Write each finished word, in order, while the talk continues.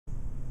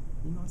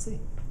You don't see.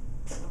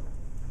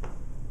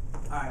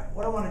 Alright,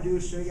 what I want to do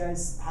is show you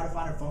guys how to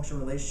find a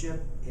functional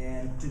relationship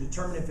and to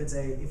determine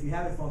if you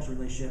have a functional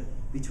relationship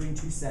between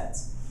two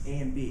sets, A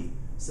and B.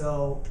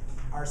 So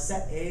our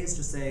set A is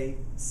just a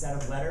set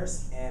of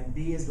letters and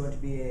B is going to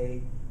be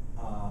a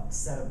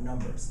set of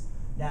numbers.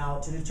 Now,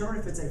 to determine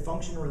if it's a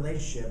functional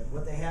relationship,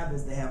 what they have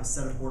is they have a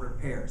set of ordered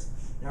pairs.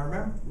 Now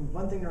remember,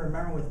 one thing to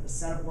remember with a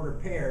set of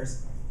ordered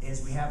pairs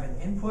is we have an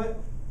input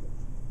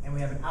and we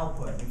have an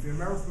output. If you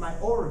remember from my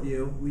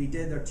overview, we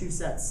did our two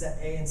sets, set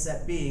A and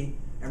set B.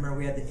 And remember,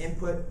 we had the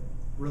input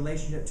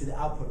relationship to the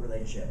output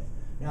relationship.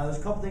 Now, there's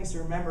a couple things to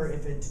remember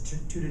if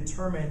to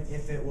determine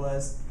if it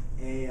was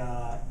a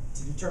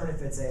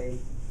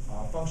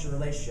functional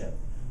relationship.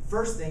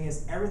 First thing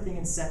is everything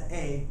in set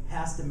A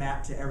has to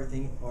map to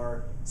everything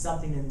or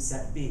something in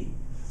set B.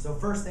 So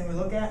first thing we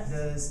look at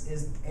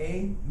is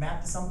A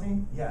map to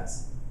something?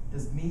 Yes.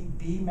 Does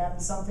B map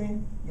to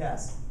something?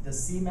 Yes.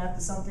 Does C map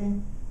to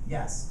something?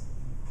 Yes.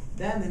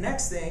 Then the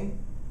next thing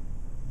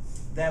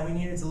that we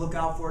needed to look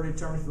out for to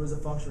determine if it was a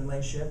functional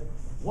relationship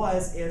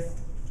was if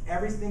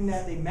everything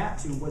that they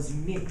mapped to was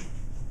unique.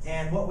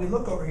 And what we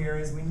look over here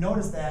is we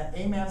notice that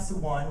A maps to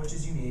 1, which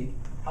is unique.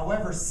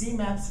 However, C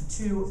maps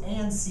to 2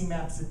 and C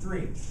maps to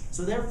 3.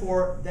 So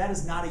therefore, that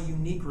is not a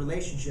unique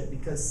relationship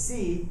because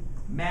C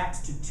maps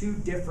to two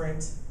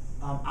different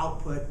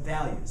output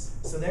values.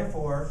 So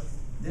therefore,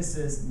 this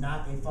is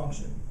not a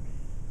function.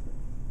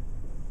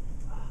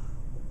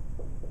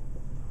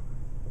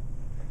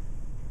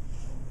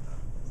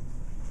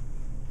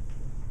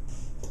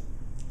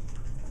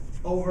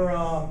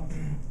 Over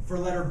for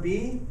letter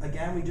B,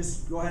 again, we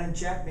just go ahead and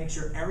check, make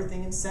sure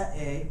everything in set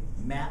A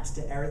maps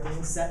to everything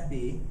in set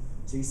B.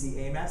 So you see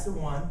A maps to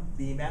 1,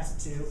 B maps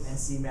to 2, and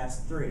C maps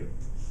to 3.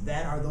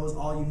 Then are those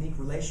all unique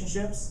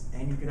relationships?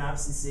 And you can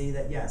obviously see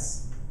that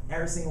yes,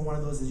 every single one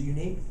of those is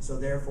unique, so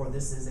therefore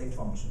this is a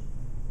function.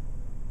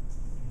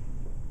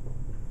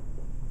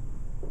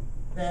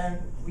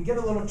 Then we get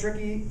a little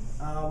tricky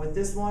with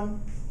this one.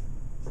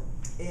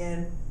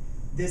 And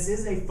this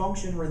is a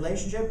function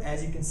relationship,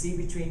 as you can see,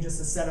 between just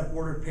a set of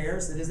ordered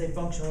pairs. It is a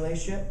function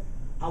relationship.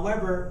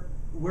 However,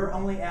 we're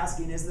only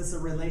asking, is this a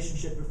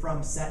relationship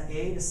from set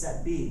A to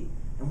set B?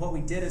 And what we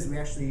did is we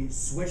actually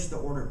switched the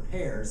ordered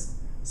pairs.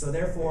 So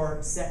therefore,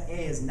 set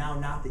A is now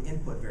not the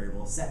input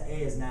variable. Set A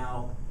is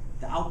now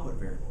the output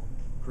variable,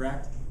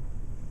 correct?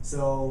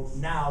 So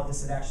now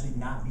this would actually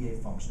not be a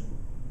function.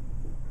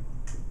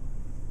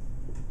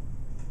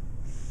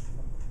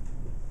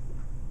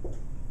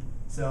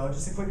 So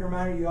just a quick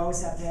reminder, you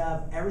always have to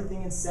have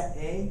everything in set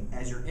A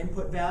as your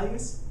input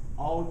values.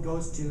 All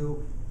goes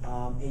to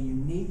a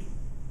unique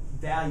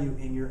value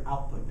in your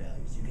output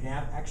values. You can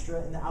have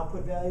extra in the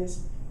output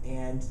values,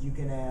 and you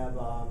can have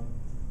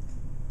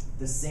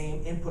the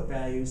same input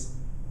values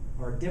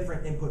or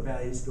different input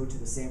values go to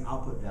the same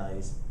output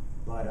values,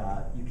 but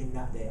you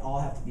cannot. They all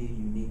have to be a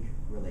unique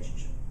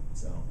relationship.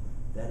 So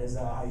that is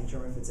how you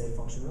determine if it's a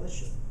function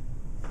relationship.